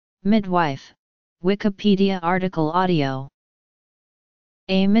Midwife, Wikipedia article audio.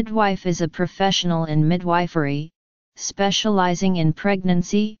 A midwife is a professional in midwifery, specializing in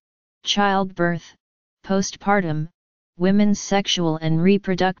pregnancy, childbirth, postpartum, women's sexual and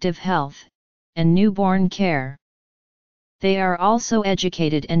reproductive health, and newborn care. They are also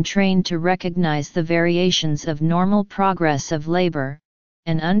educated and trained to recognize the variations of normal progress of labor,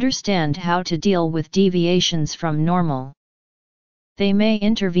 and understand how to deal with deviations from normal. They may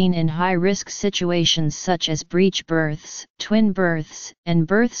intervene in high-risk situations such as breech births, twin births, and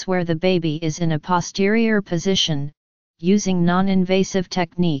births where the baby is in a posterior position, using non-invasive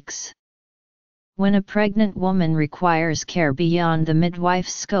techniques. When a pregnant woman requires care beyond the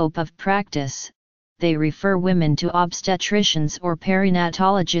midwife's scope of practice, they refer women to obstetricians or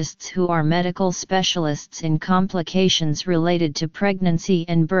perinatologists who are medical specialists in complications related to pregnancy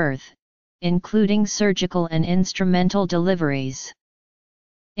and birth, including surgical and instrumental deliveries.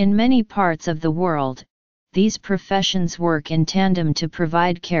 In many parts of the world, these professions work in tandem to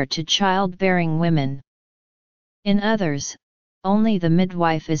provide care to childbearing women. In others, only the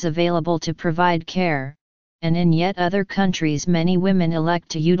midwife is available to provide care, and in yet other countries many women elect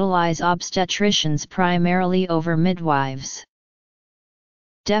to utilize obstetricians primarily over midwives.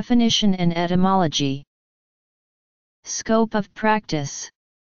 Definition and etymology. Scope of practice.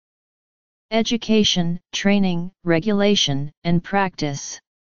 Education, training, regulation, and practice.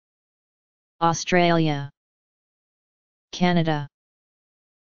 Australia, Canada,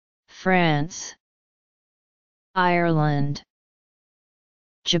 France, Ireland,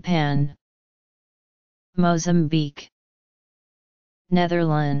 Japan, Mozambique,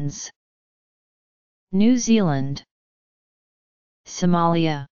 Netherlands, New Zealand,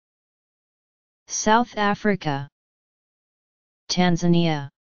 Somalia, South Africa, Tanzania,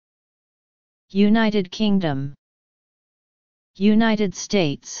 United Kingdom, United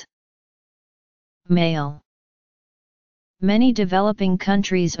States. Male. Many developing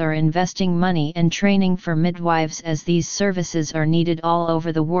countries are investing money and training for midwives as these services are needed all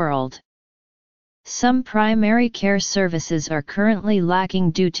over the world. Some primary care services are currently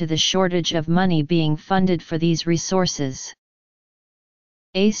lacking due to the shortage of money being funded for these resources.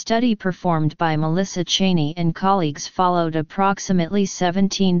 A study performed by Melissa Cheney and colleagues followed approximately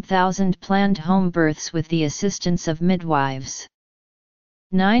 17,000 planned home births with the assistance of midwives.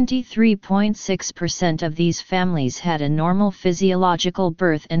 93.6% of these families had a normal physiological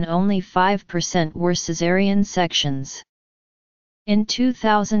birth and only 5% were cesarean sections. In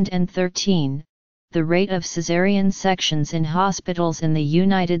 2013, the rate of cesarean sections in hospitals in the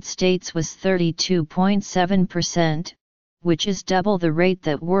United States was 32.7%, which is double the rate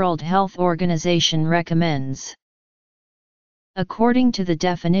that World Health Organization recommends. According to the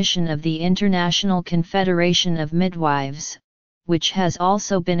definition of the International Confederation of Midwives, which has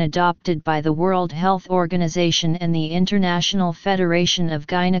also been adopted by the World Health Organization and the International Federation of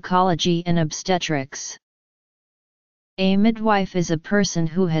Gynecology and Obstetrics. A midwife is a person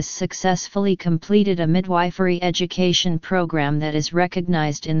who has successfully completed a midwifery education program that is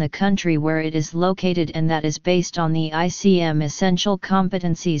recognized in the country where it is located and that is based on the ICM Essential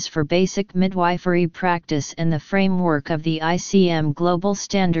Competencies for Basic Midwifery Practice and the framework of the ICM Global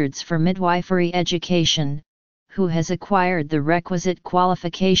Standards for Midwifery Education, who has acquired the requisite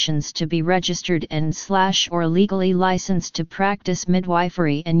qualifications to be registered and/or legally licensed to practice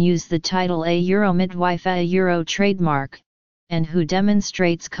midwifery and use the title a Midwife a trademark, and who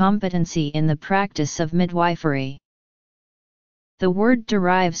demonstrates competency in the practice of midwifery. The word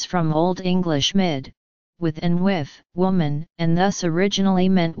derives from Old English mid, with and with, woman, and thus originally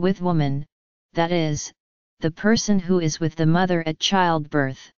meant with woman, that is, the person who is with the mother at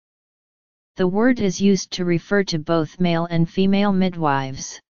childbirth. The word is used to refer to both male and female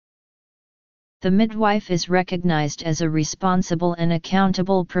midwives. The midwife is recognized as a responsible and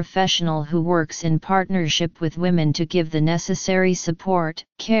accountable professional who works in partnership with women to give the necessary support,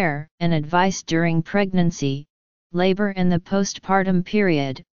 care, and advice during pregnancy, labor and the postpartum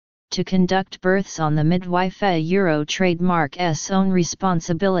period, to conduct births on the Midwife a trademark's own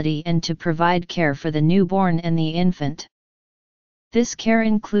responsibility and to provide care for the newborn and the infant. This care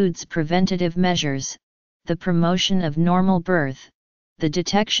includes preventative measures, the promotion of normal birth, the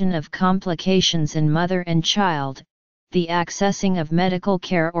detection of complications in mother and child, the accessing of medical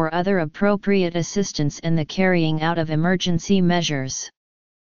care or other appropriate assistance and the carrying out of emergency measures.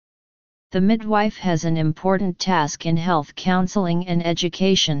 The midwife has an important task in health counseling and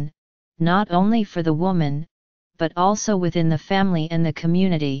education, not only for the woman, but also within the family and the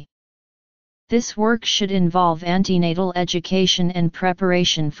community. This work should involve antenatal education and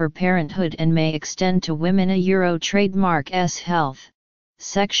preparation for parenthood and may extend to women a trademark's health,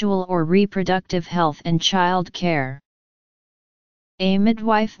 sexual or reproductive health and child care. A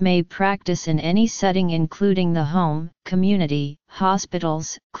midwife may practice in any setting including the home, community,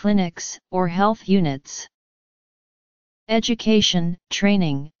 hospitals, clinics, or health units. Education,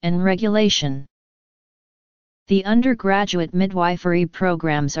 training, and regulation. The undergraduate midwifery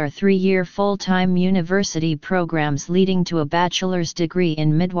programs are 3-year full-time university programs leading to a bachelor's degree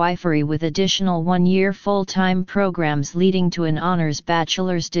in midwifery with additional 1-year full-time programs leading to an honors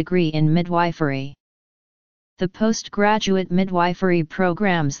bachelor's degree in midwifery. The postgraduate midwifery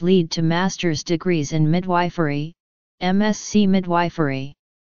programs lead to master's degrees in midwifery, MSc midwifery.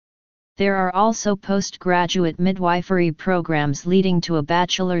 There are also postgraduate midwifery programs leading to a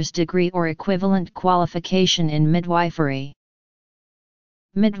bachelor's degree or equivalent qualification in midwifery.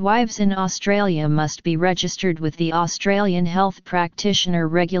 Midwives in Australia must be registered with the Australian Health Practitioner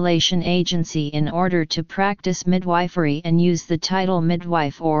Regulation Agency in order to practice midwifery and use the title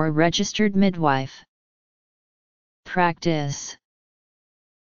midwife or registered midwife. Practice.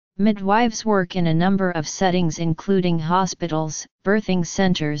 Midwives work in a number of settings including hospitals, birthing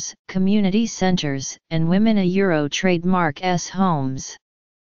centers, community centers, and Women a Euro trademark S homes.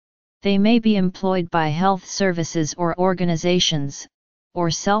 They may be employed by health services or organizations, or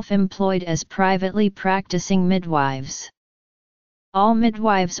self-employed as privately practicing midwives. All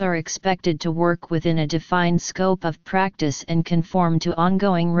midwives are expected to work within a defined scope of practice and conform to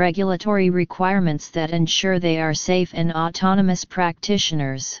ongoing regulatory requirements that ensure they are safe and autonomous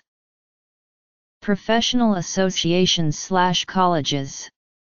practitioners. Professional associations/colleges.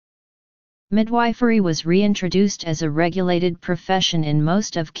 Midwifery was reintroduced as a regulated profession in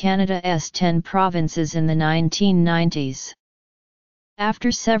most of Canada's 10 provinces in the 1990s.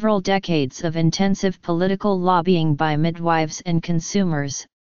 After several decades of intensive political lobbying by midwives and consumers,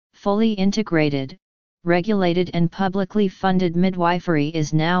 fully integrated, regulated and publicly funded midwifery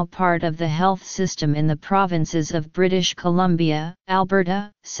is now part of the health system in the provinces of British Columbia,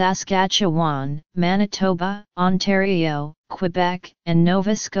 Alberta, Saskatchewan, Manitoba, Ontario, Quebec, and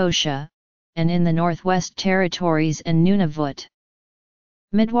Nova Scotia, and in the Northwest Territories and Nunavut.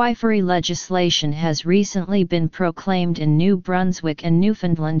 Midwifery legislation has recently been proclaimed in New Brunswick and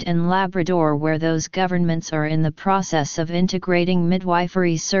Newfoundland and Labrador, where those governments are in the process of integrating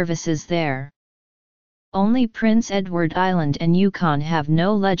midwifery services there. Only Prince Edward Island and Yukon have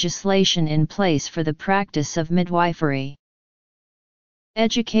no legislation in place for the practice of midwifery.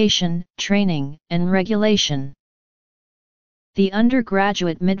 Education, training, and regulation. The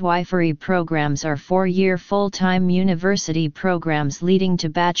undergraduate midwifery programs are 4-year full-time university programs leading to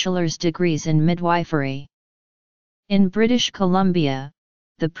bachelor's degrees in midwifery. In British Columbia,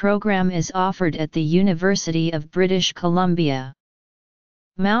 the program is offered at the University of British Columbia.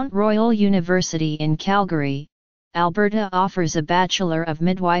 Mount Royal University in Calgary, Alberta offers a Bachelor of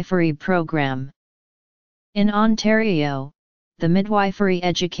Midwifery program. In Ontario, the midwifery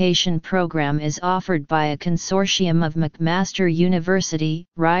education program is offered by a consortium of McMaster University,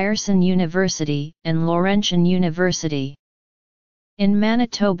 Ryerson University, and Laurentian University. In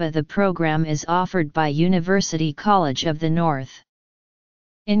Manitoba, the program is offered by University College of the North.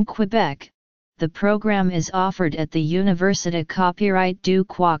 In Quebec, the program is offered at the Université Copyright du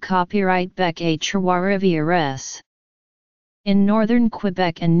Quai Copyright Bec et Trois-Rivières. In northern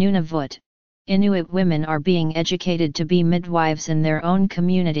Quebec and Nunavut, Inuit women are being educated to be midwives in their own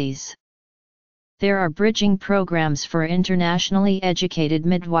communities. There are bridging programs for internationally educated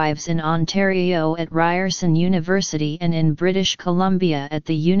midwives in Ontario at Ryerson University and in British Columbia at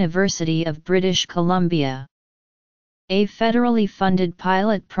the University of British Columbia. A federally funded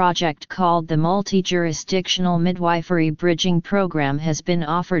pilot project called the Multi-Jurisdictional Midwifery Bridging Program has been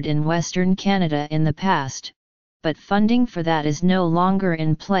offered in Western Canada in the past, but funding for that is no longer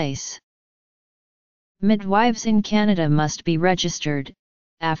in place. Midwives in Canada must be registered,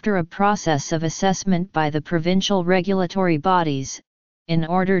 after a process of assessment by the provincial regulatory bodies, in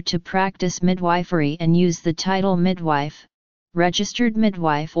order to practice midwifery and use the title midwife, registered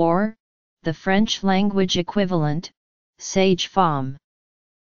midwife or, the French language equivalent, sage-femme.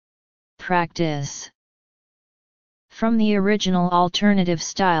 Practice. From the original alternative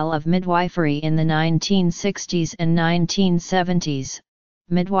style of midwifery in the 1960s and 1970s,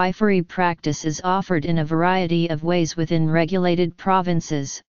 midwifery practice is offered in a variety of ways within regulated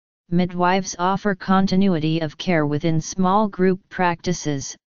provinces. Midwives offer continuity of care within small group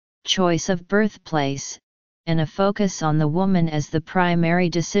practices, choice of birthplace, and a focus on the woman as the primary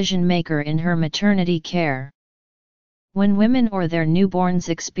decision maker in her maternity care. When women or their newborns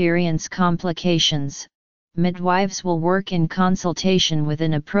experience complications, midwives will work in consultation with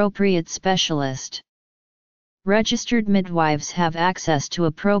an appropriate specialist. Registered midwives have access to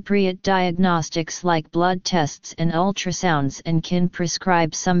appropriate diagnostics like blood tests and ultrasounds and can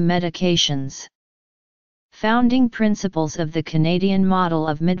prescribe some medications. Founding principles of the Canadian model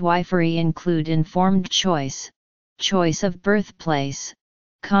of midwifery include informed choice, choice of birthplace,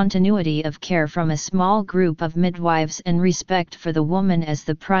 continuity of care from a small group of midwives, and respect for the woman as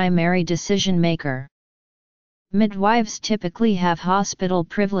the primary decision-maker. Midwives typically have hospital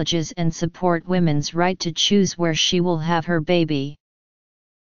privileges and support women's right to choose where she will have her baby.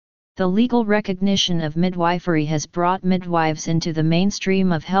 The legal recognition of midwifery has brought midwives into the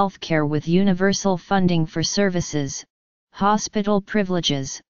mainstream of healthcare with universal funding for services, hospital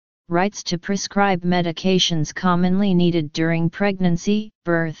privileges, rights to prescribe medications commonly needed during pregnancy,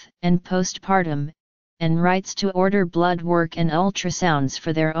 birth, and postpartum, and rights to order blood work and ultrasounds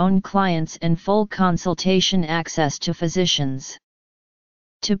for their own clients and full consultation access to physicians.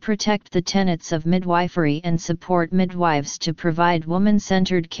 To protect the tenets of midwifery and support midwives to provide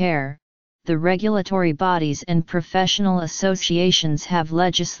woman-centered care, the regulatory bodies and professional associations have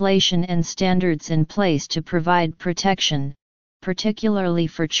legislation and standards in place to provide protection, particularly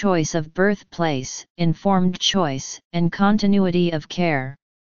for choice of birthplace, informed choice, and continuity of care.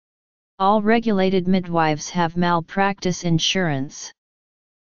 All regulated midwives have malpractice insurance.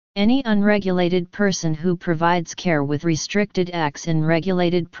 Any unregulated person who provides care with restricted acts in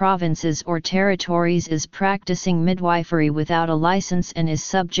regulated provinces or territories is practicing midwifery without a license and is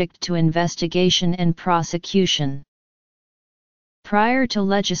subject to investigation and prosecution. Prior to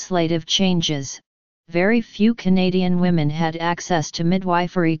legislative changes, very few Canadian women had access to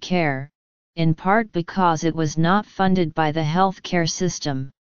midwifery care, in part because it was not funded by the healthcare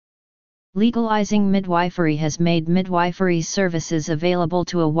system. Legalizing midwifery has made midwifery services available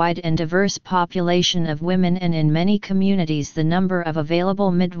to a wide and diverse population of women, and in many communities the number of available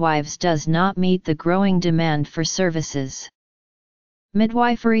midwives does not meet the growing demand for services.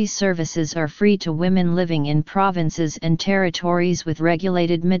 Midwifery services are free to women living in provinces and territories with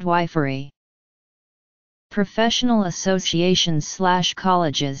regulated midwifery. Professional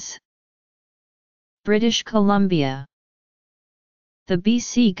associations/colleges. British Columbia. The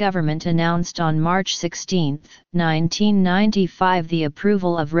BC government announced on March 16, 1995 the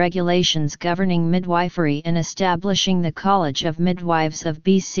approval of regulations governing midwifery and establishing the College of Midwives of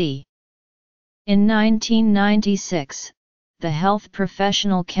BC. In 1996, the Health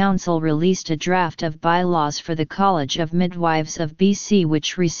Professional Council released a draft of bylaws for the College of Midwives of BC,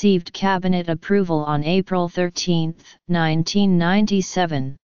 which received cabinet approval on April 13,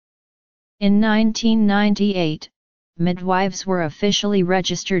 1997. In 1998, midwives were officially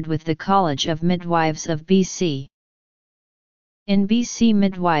registered with the College of Midwives of BC. In BC,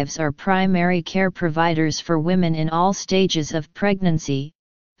 midwives are primary care providers for women in all stages of pregnancy,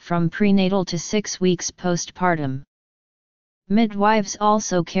 from prenatal to 6 weeks postpartum. Midwives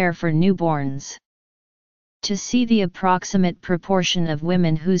also care for newborns. To see the approximate proportion of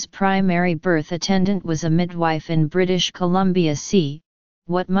women whose primary birth attendant was a midwife in British Columbia, see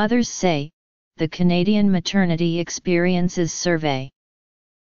What Mothers Say, the Canadian Maternity Experiences Survey.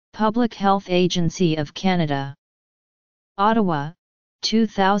 Public Health Agency of Canada. Ottawa,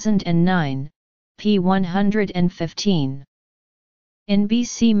 2009, p. 115. In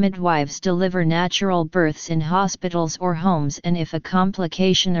BC, midwives deliver natural births in hospitals or homes, and if a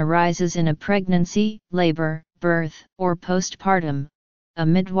complication arises in a pregnancy, labor, birth, or postpartum, a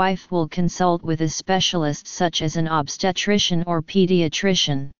midwife will consult with a specialist such as an obstetrician or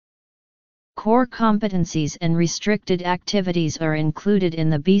pediatrician. Core competencies and restricted activities are included in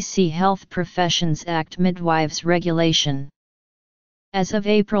the BC Health Professions Act Midwives Regulation. As of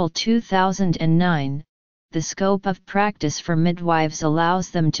April 2009, the scope of practice for midwives allows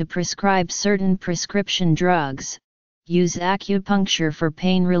them to prescribe certain prescription drugs, use acupuncture for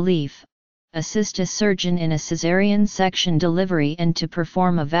pain relief, assist a surgeon in a cesarean section delivery, and to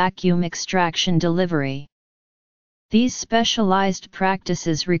perform a vacuum extraction delivery. These specialized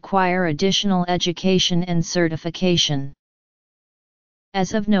practices require additional education and certification.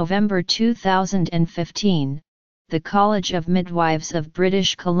 As of November 2015, the College of Midwives of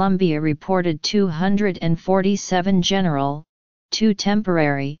British Columbia reported 247 general, 2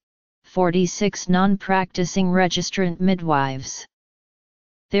 temporary, 46 non-practicing registrant midwives.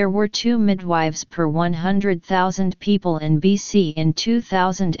 There were 2 midwives per 100,000 people in BC in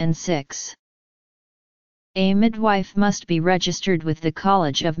 2006. A midwife must be registered with the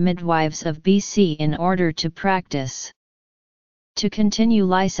College of Midwives of BC in order to practice. To continue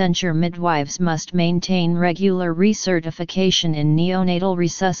licensure, midwives must maintain regular recertification in neonatal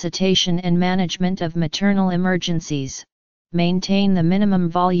resuscitation and management of maternal emergencies, maintain the minimum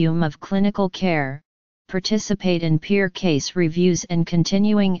volume of clinical care, participate in peer case reviews and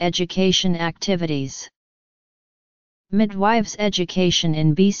continuing education activities. Midwives education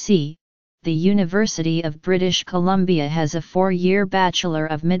in BC. The University of British Columbia has a 4-year Bachelor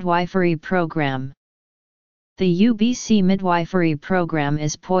of Midwifery program. The UBC Midwifery program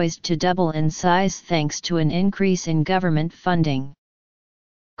is poised to double in size thanks to an increase in government funding.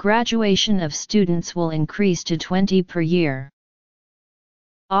 Graduation of students will increase to 20 per year.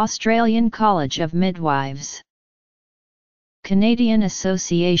 Australian College of Midwives. Canadian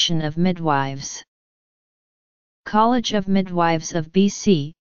Association of Midwives. College of Midwives of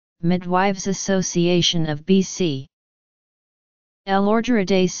BC, Midwives Association of BC. L'Ordre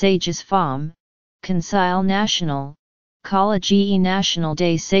des Sages Femmes, Conseil National, Collège National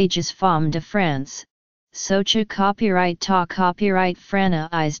des Sages Femmes de France, Socha Copyright Ta Copyright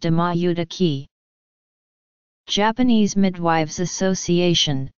Franchise de Mayutaki. Japanese Midwives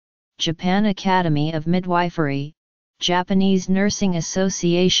Association, Japan Academy of Midwifery, Japanese Nursing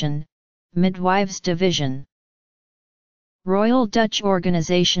Association, Midwives Division. Royal Dutch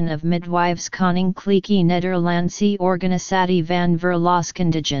Organization of Midwives Koninklijke Nederlandse Organisatie van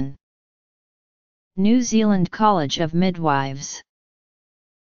Verloskundigen. New Zealand College of Midwives.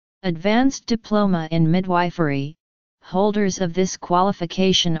 Advanced Diploma in Midwifery. Holders of this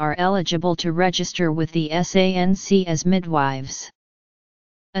qualification are eligible to register with the SANC as midwives.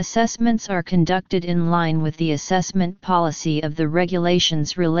 Assessments are conducted in line with the assessment policy of the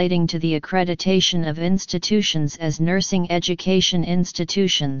regulations relating to the accreditation of institutions as nursing education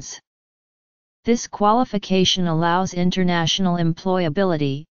institutions. This qualification allows international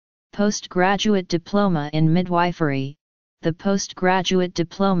employability. Postgraduate Diploma in Midwifery. The postgraduate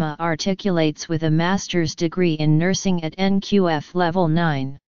diploma articulates with a master's degree in nursing at NQF Level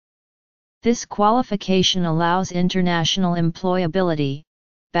 9. This qualification allows international employability.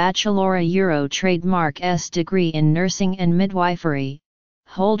 Bachelor Euro Trademark S degree in nursing and midwifery.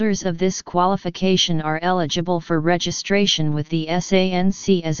 Holders of this qualification are eligible for registration with the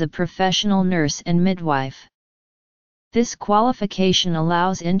SANC as a professional nurse and midwife. This qualification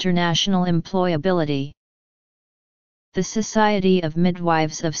allows international employability. The Society of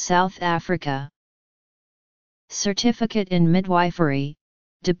Midwives of South Africa. Certificate in Midwifery,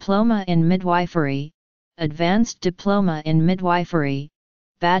 Diploma in Midwifery, Advanced Diploma in Midwifery,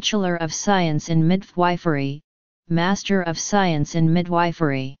 Bachelor of Science in Midwifery, Master of Science in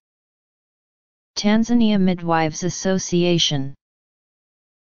Midwifery. Tanzania Midwives Association.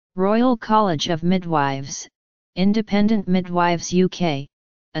 Royal College of Midwives, Independent Midwives UK,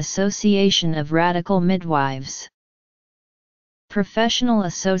 Association of Radical Midwives. Professional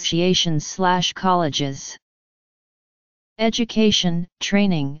associations/colleges. Education,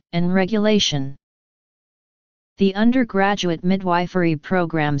 training, and regulation. The undergraduate midwifery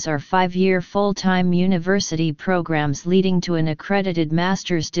programs are 5-year full-time university programs leading to an accredited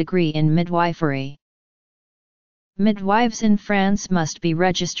master's degree in midwifery. Midwives in France must be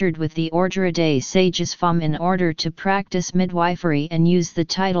registered with the Ordre des Sages Femmes in order to practice midwifery and use the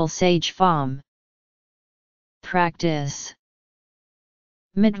title Sage Femme. Practice.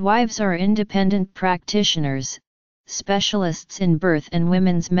 Midwives are independent practitioners, specialists in birth and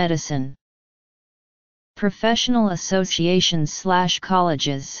women's medicine. Professional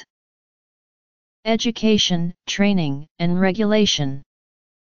associations/colleges. Education, training, and regulation.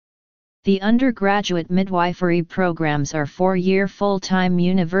 The undergraduate midwifery programs are 4-year full-time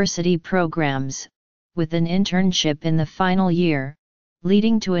university programs, with an internship in the final year,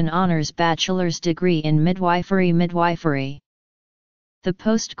 leading to an honors bachelor's degree in midwifery. The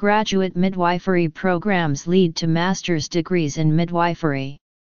postgraduate midwifery programs lead to master's degrees in midwifery.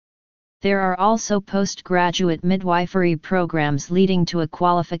 There are also postgraduate midwifery programs leading to a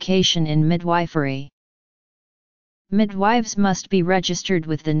qualification in midwifery. Midwives must be registered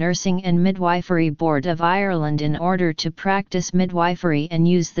with the Nursing and Midwifery Board of Ireland in order to practice midwifery and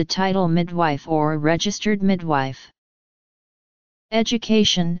use the title midwife or registered midwife.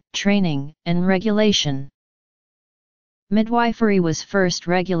 Education, training, and regulation. Midwifery was first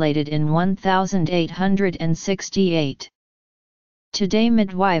regulated in 1868. Today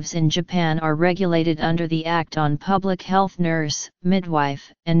midwives in Japan are regulated under the Act on Public Health Nurse,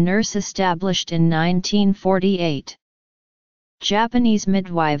 Midwife, and Nurse established in 1948. Japanese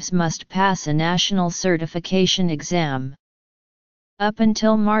midwives must pass a national certification exam. Up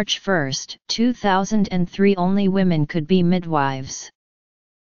until March 1, 2003 only women could be midwives.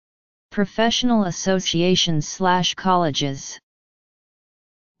 Professional associations/colleges.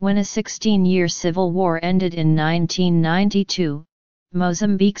 When a 16-year civil war ended in 1992,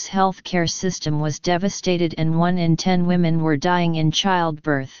 Mozambique's healthcare system was devastated and 1 in 10 women were dying in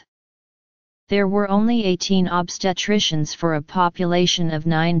childbirth. There were only 18 obstetricians for a population of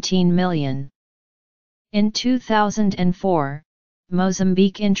 19 million. In 2004,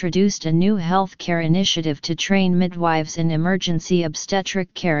 Mozambique introduced a new healthcare initiative to train midwives in emergency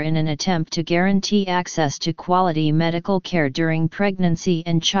obstetric care in an attempt to guarantee access to quality medical care during pregnancy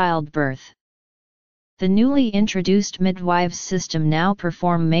and childbirth. The newly introduced midwives system now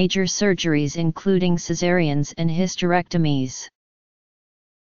perform major surgeries including cesareans and hysterectomies.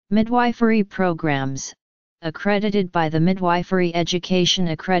 Midwifery programs, accredited by the Midwifery Education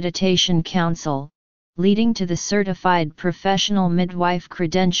Accreditation Council, leading to the Certified Professional Midwife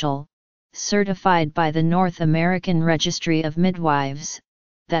Credential, certified by the North American Registry of Midwives,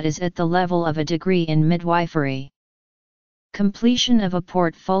 that is at the level of a degree in midwifery. Completion of a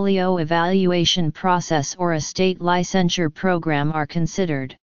portfolio evaluation process or a state licensure program are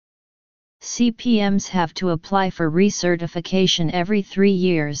considered. CPMs have to apply for recertification every 3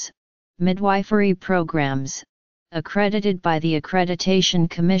 years. Midwifery programs, accredited by the Accreditation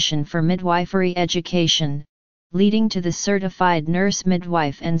Commission for Midwifery Education, leading to the Certified Nurse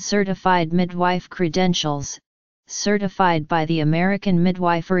Midwife and Certified Midwife Credentials, certified by the American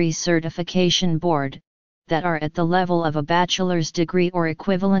Midwifery Certification Board, that are at the level of a bachelor's degree or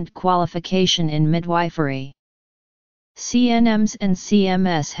equivalent qualification in midwifery. CNMs and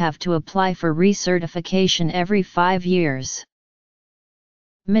CMS have to apply for recertification every 5 years.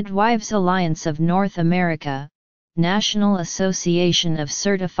 Midwives Alliance of North America, National Association of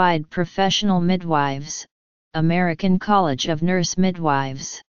Certified Professional Midwives, American College of Nurse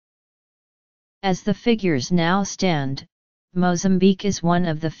Midwives. As the figures now stand, Mozambique is one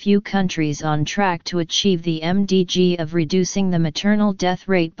of the few countries on track to achieve the MDG of reducing the maternal death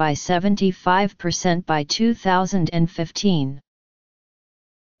rate by 75% by 2015.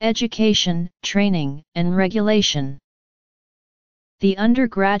 Education, training, and regulation. The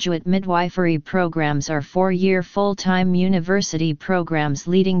undergraduate midwifery programs are 4-year full-time university programs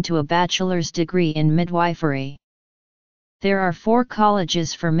leading to a bachelor's degree in midwifery. There are 4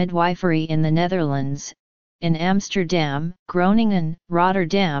 colleges for midwifery in the Netherlands, in Amsterdam, Groningen,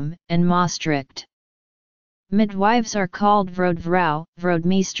 Rotterdam, and Maastricht. Midwives are called vroedvrouw,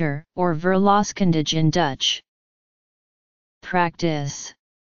 vroedmeester, or verloskundige in Dutch. Practice.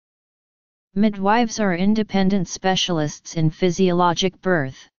 Midwives are independent specialists in physiologic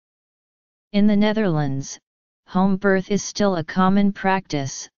birth. In the Netherlands, home birth is still a common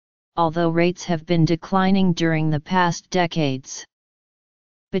practice, although rates have been declining during the past decades.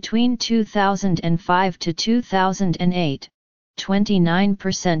 Between 2005 to 2008,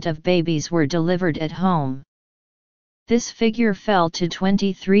 29% of babies were delivered at home. This figure fell to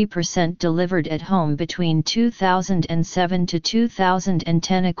 23% delivered at home between 2007 to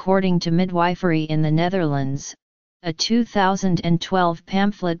 2010 according to Midwifery in the Netherlands, a 2012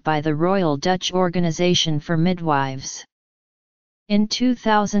 pamphlet by the Royal Dutch Organization for Midwives. In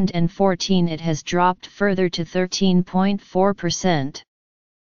 2014 it has dropped further to 13.4%.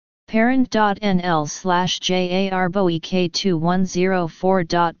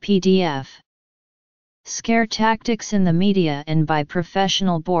 Parent.nl/JARBOEK2104.pdf. Scare tactics in the media and by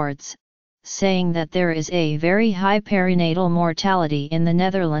professional boards, saying that there is a very high perinatal mortality in the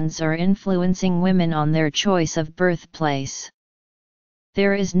Netherlands are influencing women on their choice of birthplace.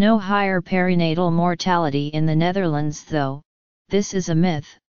 There is no higher perinatal mortality in the Netherlands though, this is a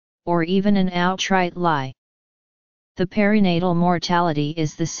myth, or even an outright lie. The perinatal mortality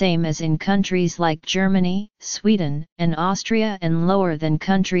is the same as in countries like Germany, Sweden, and Austria and lower than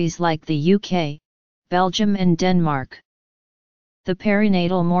countries like the UK, Belgium and Denmark. The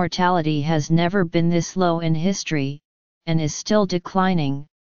perinatal mortality has never been this low in history, and is still declining,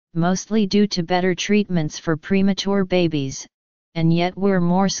 mostly due to better treatments for premature babies, and yet we're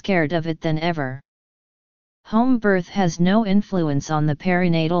more scared of it than ever. Home birth has no influence on the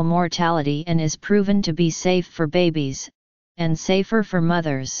perinatal mortality and is proven to be safe for babies, and safer for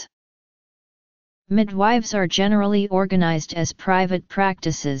mothers. Midwives are generally organized as private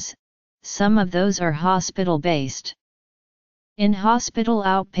practices, some of those are hospital-based. In-hospital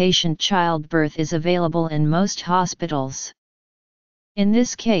outpatient childbirth is available in most hospitals. In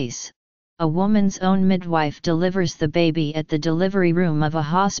this case, a woman's own midwife delivers the baby at the delivery room of a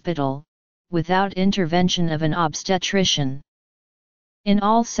hospital, without intervention of an obstetrician. In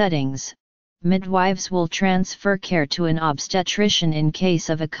all settings, midwives will transfer care to an obstetrician in case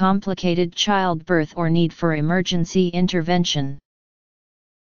of a complicated childbirth or need for emergency intervention.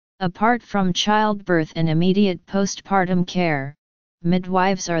 Apart from childbirth and immediate postpartum care,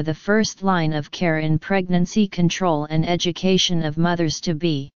 midwives are the first line of care in pregnancy control and education of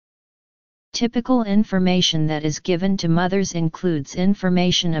mothers-to-be. Typical information that is given to mothers includes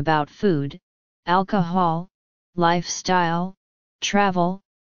information about food, alcohol, lifestyle, travel,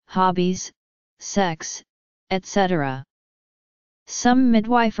 hobbies, sex, etc. Some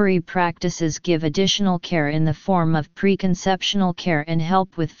midwifery practices give additional care in the form of preconceptional care and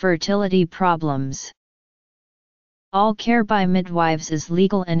help with fertility problems. All care by midwives is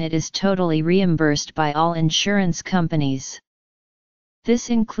legal and it is totally reimbursed by all insurance companies. This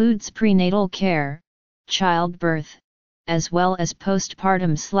includes prenatal care, childbirth, as well as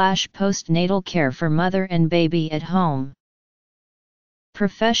postpartum/postnatal care for mother and baby at home.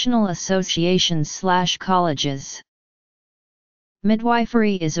 Professional associations/colleges.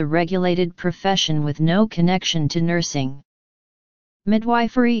 Midwifery is a regulated profession with no connection to nursing.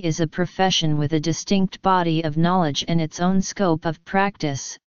 Midwifery is a profession with a distinct body of knowledge and its own scope of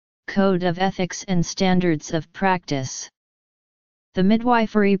practice, code of ethics and standards of practice. The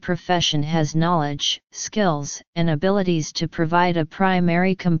midwifery profession has knowledge, skills, and abilities to provide a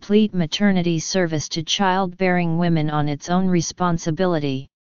primary complete maternity service to childbearing women on its own responsibility.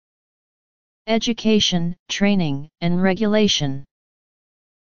 Education, training, and regulation.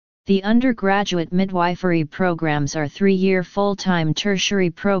 The undergraduate midwifery programs are 3-year full-time tertiary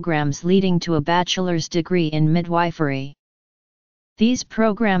programs leading to a bachelor's degree in midwifery. These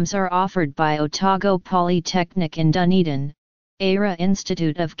programs are offered by Otago Polytechnic in Dunedin, ARA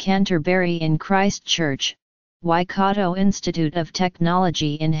Institute of Canterbury in Christchurch, Waikato Institute of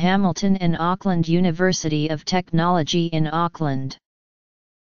Technology in Hamilton and Auckland University of Technology in Auckland.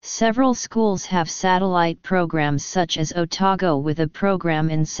 Several schools have satellite programs such as Otago with a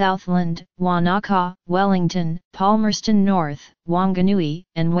program in Southland, Wanaka, Wellington, Palmerston North, Wanganui,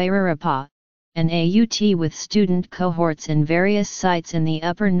 and Wairarapa, and AUT with student cohorts in various sites in the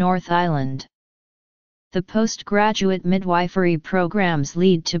Upper North Island. The postgraduate midwifery programs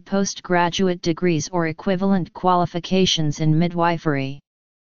lead to postgraduate degrees or equivalent qualifications in midwifery.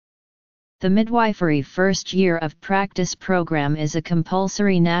 The Midwifery First Year of Practice program is a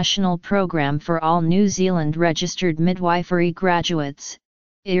compulsory national program for all New Zealand registered midwifery graduates,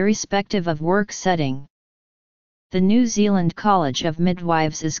 irrespective of work setting. The New Zealand College of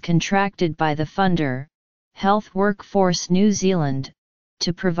Midwives is contracted by the funder, Health Workforce New Zealand,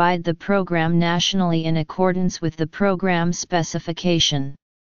 to provide the program nationally in accordance with the program specification.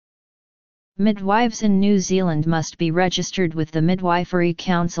 Midwives in New Zealand must be registered with the Midwifery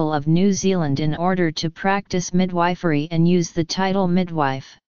Council of New Zealand in order to practice midwifery and use the title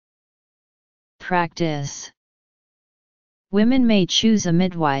midwife. Practice. Women may choose a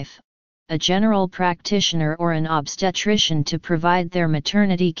midwife, a general practitioner or an obstetrician to provide their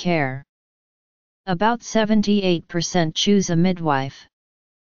maternity care. About 78% choose a midwife.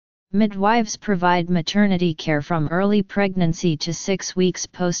 Midwives provide maternity care from early pregnancy to 6 weeks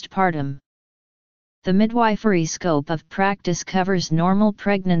postpartum. The midwifery scope of practice covers normal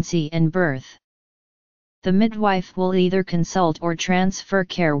pregnancy and birth. The midwife will either consult or transfer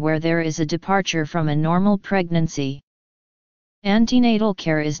care where there is a departure from a normal pregnancy. Antenatal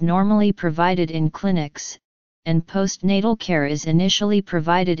care is normally provided in clinics, and postnatal care is initially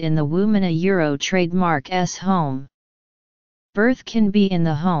provided in the Womana Euro trademark S home. Birth can be in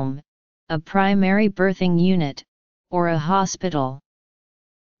the home, a primary birthing unit, or a hospital.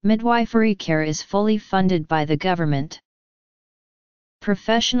 Midwifery care is fully funded by the government.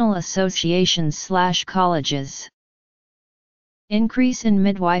 Professional associations/colleges. Increase in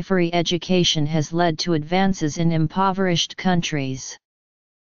midwifery education has led to advances in impoverished countries.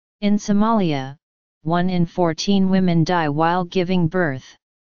 In Somalia, 1 in 14 women die while giving birth.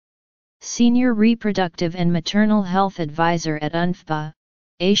 Senior Reproductive and Maternal Health Advisor at UNFPA,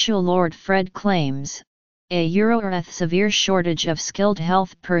 Asia Lord Fred claims, a severe shortage of skilled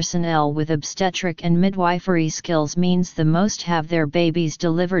health personnel with obstetric and midwifery skills means the most have their babies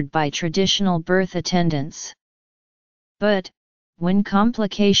delivered by traditional birth attendants. But, when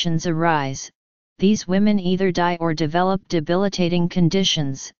complications arise, these women either die or develop debilitating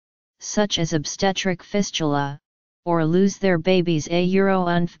conditions, such as obstetric fistula, or lose their babies.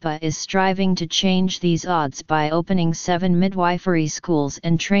 UNFPA is striving to change these odds by opening 7 midwifery schools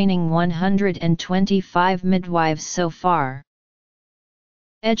and training 125 midwives so far.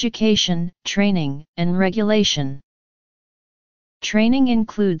 Education, training, and regulation. Training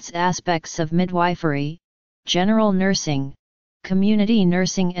includes aspects of midwifery, general nursing, community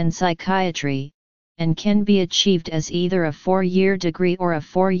nursing and psychiatry, and can be achieved as either a 4-year degree or a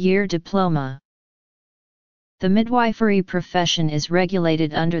 4-year diploma. The midwifery profession is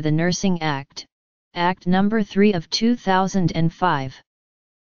regulated under the Nursing Act, Act No. 3 of 2005.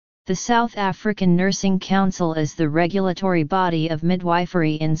 The South African Nursing Council is the regulatory body of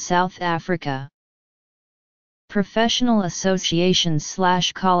midwifery in South Africa. Professional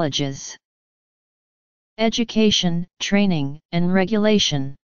associations/colleges. Education, training, and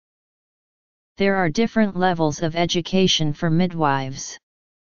regulation. There are different levels of education for midwives.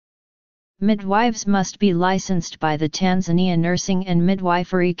 Midwives must be licensed by the Tanzania Nursing and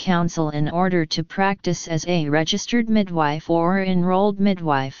Midwifery Council in order to practice as a registered midwife or enrolled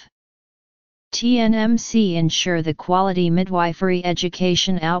midwife. TNMC ensure the quality midwifery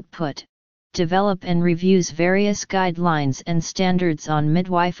education output, develop and reviews various guidelines and standards on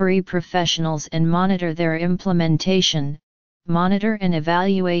midwifery professionals and monitor their implementation, monitor and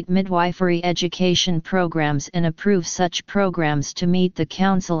evaluate midwifery education programs and approve such programs to meet the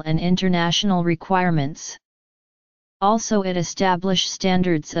Council and international requirements. Also it establish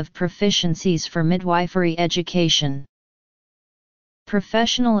standards of proficiencies for midwifery education.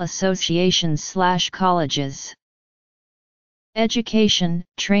 Professional associations/colleges. Education,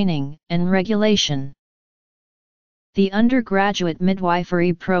 training, and regulation. The undergraduate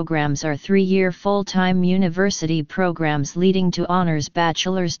midwifery programs are 3-year full-time university programs leading to honors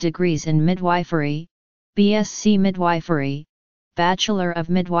bachelor's degrees in midwifery, BSc midwifery, Bachelor of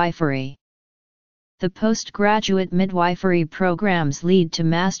Midwifery. The postgraduate midwifery programs lead to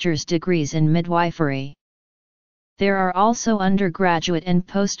master's degrees in midwifery. There are also undergraduate and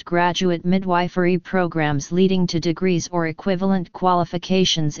postgraduate midwifery programs leading to degrees or equivalent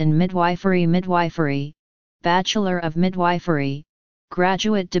qualifications in midwifery, Bachelor of Midwifery,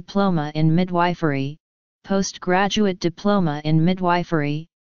 Graduate Diploma in Midwifery, Postgraduate Diploma in Midwifery,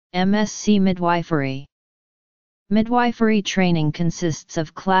 MSc Midwifery. Midwifery training consists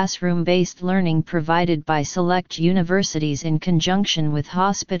of classroom-based learning provided by select universities in conjunction with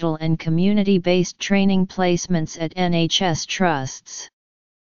hospital and community-based training placements at NHS trusts.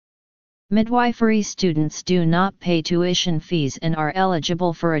 Midwifery students do not pay tuition fees and are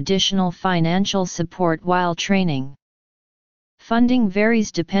eligible for additional financial support while training. Funding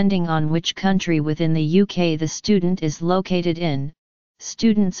varies depending on which country within the UK the student is located in.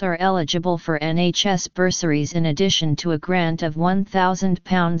 Students are eligible for NHS bursaries in addition to a grant of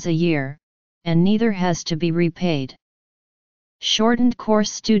 £1,000 a year, and neither has to be repaid. Shortened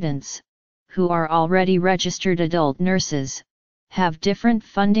course students, who are already registered adult nurses, have different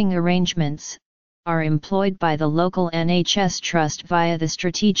funding arrangements, are employed by the local NHS trust via the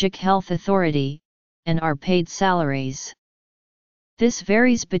Strategic Health Authority, and are paid salaries. This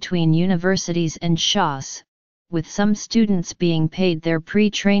varies between universities and SHAS, with some students being paid their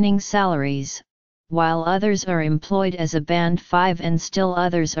pre-training salaries, while others are employed as a Band 5 and still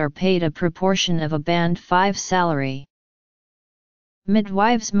others are paid a proportion of a Band 5 salary.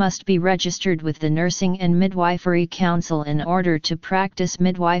 Midwives must be registered with the Nursing and Midwifery Council in order to practice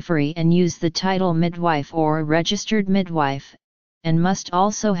midwifery and use the title midwife or registered midwife, and must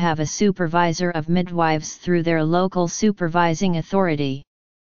also have a supervisor of midwives through their local supervising authority.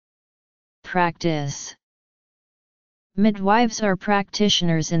 Practice. Midwives are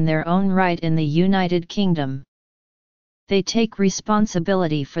practitioners in their own right in the United Kingdom. They take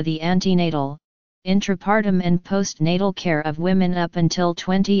responsibility for the antenatal, intrapartum and postnatal care of women up until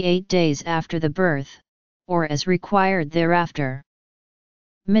 28 days after the birth, or as required thereafter.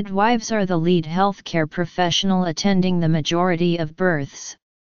 Midwives are the lead healthcare professional attending the majority of births,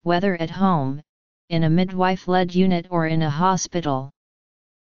 whether at home, in a midwife-led unit or in a hospital.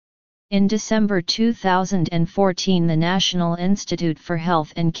 In December 2014, the National Institute for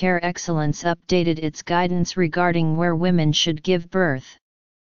Health and Care Excellence updated its guidance regarding where women should give birth.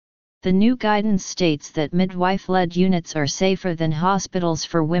 The new guidance states that midwife-led units are safer than hospitals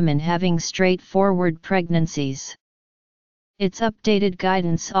for women having straightforward pregnancies. Its updated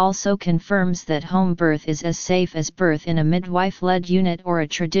guidance also confirms that home birth is as safe as birth in a midwife-led unit or a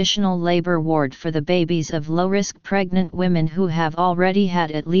traditional labor ward for the babies of low-risk pregnant women who have already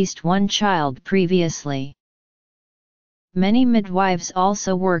had at least one child previously. Many midwives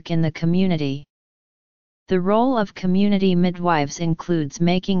also work in the community. The role of community midwives includes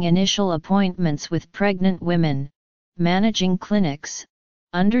making initial appointments with pregnant women, managing clinics,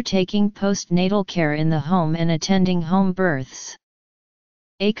 undertaking postnatal care in the home and attending home births.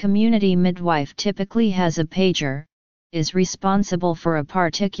 A community midwife typically has a pager, is responsible for a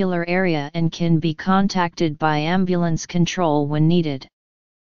particular area and can be contacted by ambulance control when needed.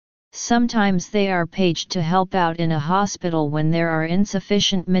 Sometimes they are paged to help out in a hospital when there are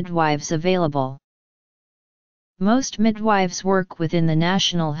insufficient midwives available. Most midwives work within the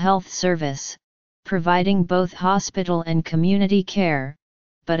National Health Service, providing both hospital and community care,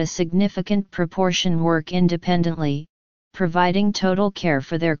 but a significant proportion work independently, providing total care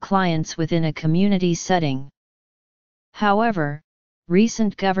for their clients within a community setting. However,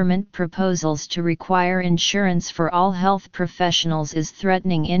 recent government proposals to require insurance for all health professionals is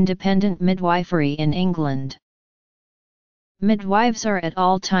threatening independent midwifery in England. Midwives are at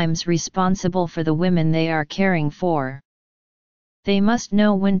all times responsible for the women they are caring for. They must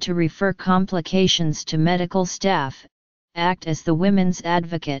know when to refer complications to medical staff, act as the women's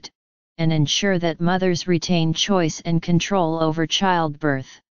advocate, and ensure that mothers retain choice and control over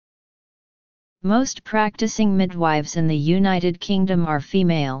childbirth. Most practicing midwives in the United Kingdom are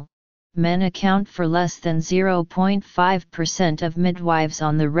female. Men account for less than 0.5% of midwives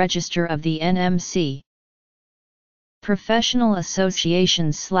on the register of the NMC. Professional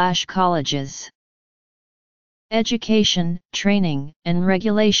associations/colleges. Education, training, and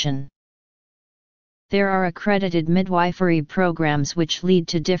regulation. There are accredited midwifery programs which lead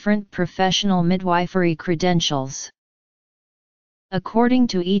to different professional midwifery credentials. According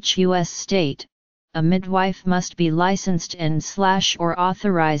to each U.S. state, a midwife must be licensed and/or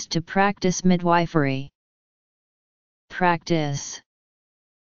authorized to practice midwifery. Practice.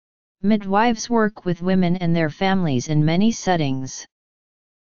 Midwives work with women and their families in many settings.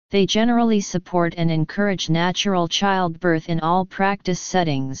 They generally support and encourage natural childbirth in all practice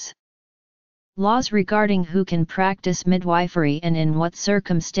settings. Laws regarding who can practice midwifery and in what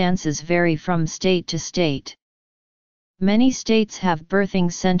circumstances vary from state to state. Many states have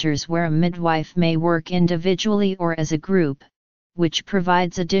birthing centers where a midwife may work individually or as a group, which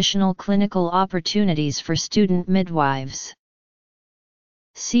provides additional clinical opportunities for student midwives.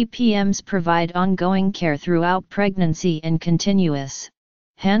 CPMs provide ongoing care throughout pregnancy and continuous,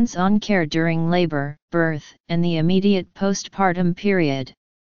 hands-on care during labor, birth, and the immediate postpartum period.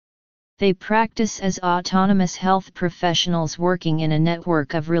 They practice as autonomous health professionals working in a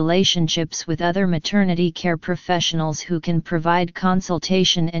network of relationships with other maternity care professionals who can provide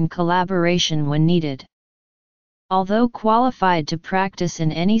consultation and collaboration when needed. Although qualified to practice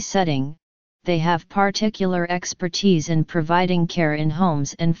in any setting, they have particular expertise in providing care in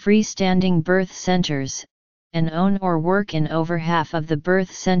homes and freestanding birth centers, and own or work in over half of the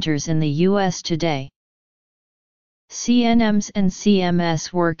birth centers in the U.S. today. CNMs and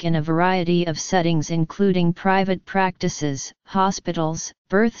CMS work in a variety of settings including private practices, hospitals,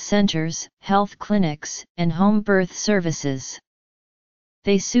 birth centers, health clinics, and home birth services.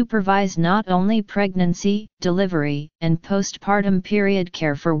 They supervise not only pregnancy, delivery, and postpartum period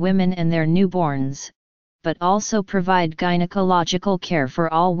care for women and their newborns, but also provide gynecological care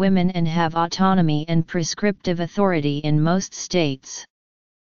for all women and have autonomy and prescriptive authority in most states.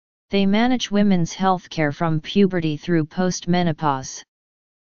 They manage women's health care from puberty through postmenopause.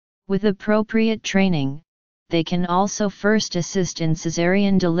 With appropriate training, they can also first assist in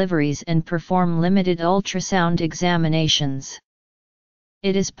cesarean deliveries and perform limited ultrasound examinations.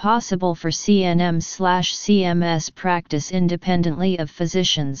 It is possible for CNM/CMS practice independently of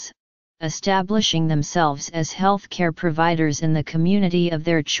physicians, establishing themselves as healthcare providers in the community of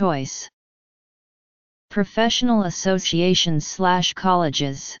their choice. Professional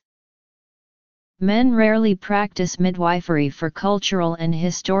associations/colleges. Men rarely practice midwifery for cultural and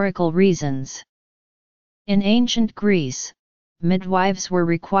historical reasons. In ancient Greece, midwives were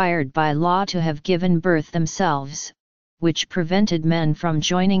required by law to have given birth themselves, which prevented men from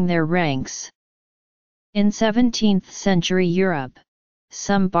joining their ranks. In 17th century Europe,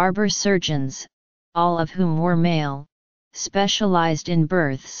 some barber surgeons, all of whom were male, specialized in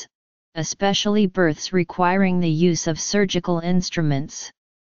births, especially births requiring the use of surgical instruments.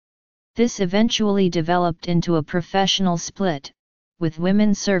 This eventually developed into a professional split, with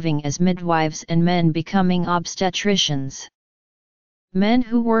women serving as midwives and men becoming obstetricians. Men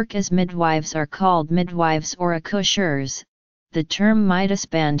who work as midwives are called midwives or accoucheurs. The term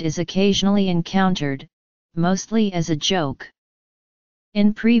Midas-band is occasionally encountered, mostly as a joke.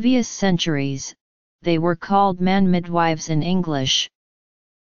 In previous centuries, they were called man-midwives in English.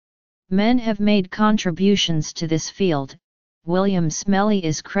 Men have made contributions to this field. William Smellie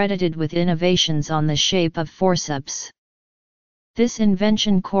is credited with innovations on the shape of forceps. This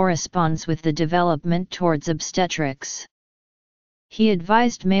invention corresponds with the development towards obstetrics. He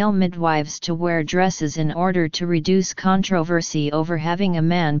advised male midwives to wear dresses in order to reduce controversy over having a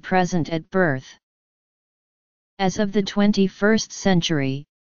man present at birth. As of the 21st century,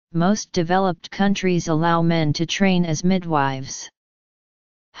 most developed countries allow men to train as midwives.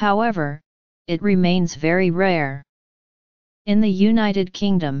 However, it remains very rare. In the United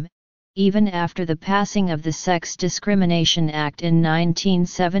Kingdom, even after the passing of the Sex Discrimination Act in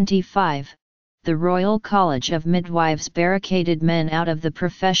 1975, the Royal College of Midwives barricaded men out of the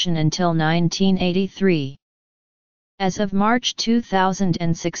profession until 1983. As of March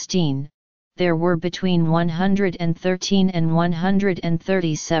 2016, there were between 113 and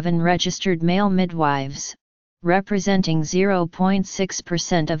 137 registered male midwives, representing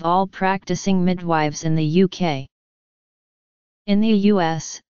 0.6% of all practicing midwives in the UK. In the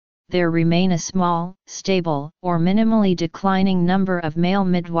US, there remain a small, stable, or minimally declining number of male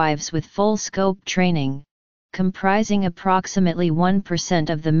midwives with full-scope training, comprising approximately 1%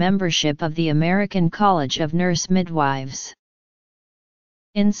 of the membership of the American College of Nurse Midwives.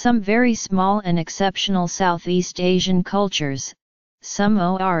 In some very small and exceptional Southeast Asian cultures, some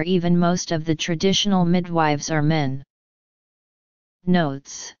or even most of the traditional midwives are men.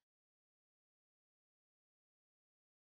 Notes.